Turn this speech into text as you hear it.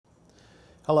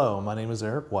Hello, my name is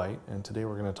Eric White, and today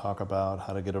we're going to talk about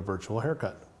how to get a virtual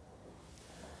haircut.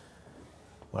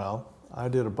 Well, I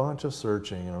did a bunch of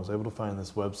searching and I was able to find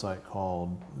this website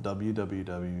called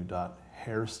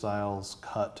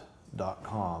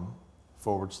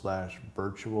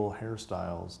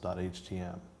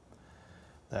www.hairstylescut.com/virtualhairstyles.htm.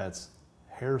 That's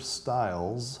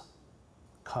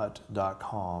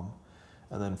hairstylescut.com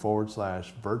and then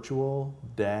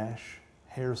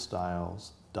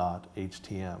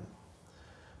 /virtual-hairstyles.htm.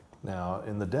 Now,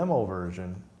 in the demo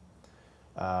version,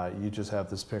 you just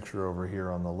have this picture over here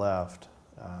on the left.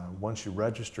 Once you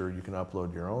register, you can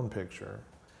upload your own picture.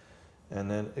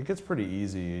 And then it gets pretty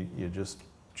easy. You just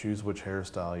choose which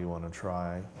hairstyle you want to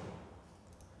try.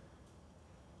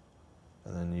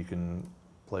 And then you can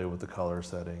play with the color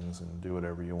settings and do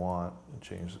whatever you want and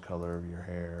change the color of your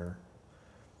hair.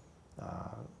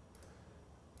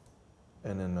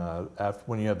 And then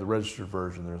when you have the registered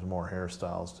version, there's more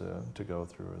hairstyles to go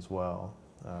through as well.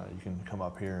 You can come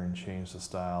up here and change the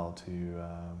style to,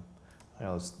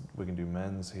 we can do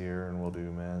men's here, and we'll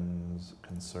do men's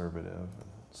conservative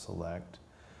and select.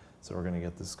 So we're going to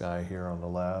get this guy here on the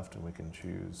left, and we can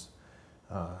choose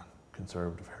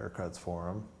conservative haircuts for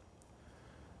him.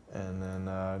 And then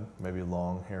maybe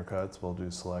long haircuts, we'll do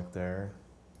select there.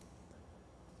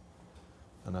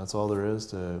 And that's all there is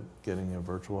to getting a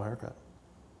virtual haircut.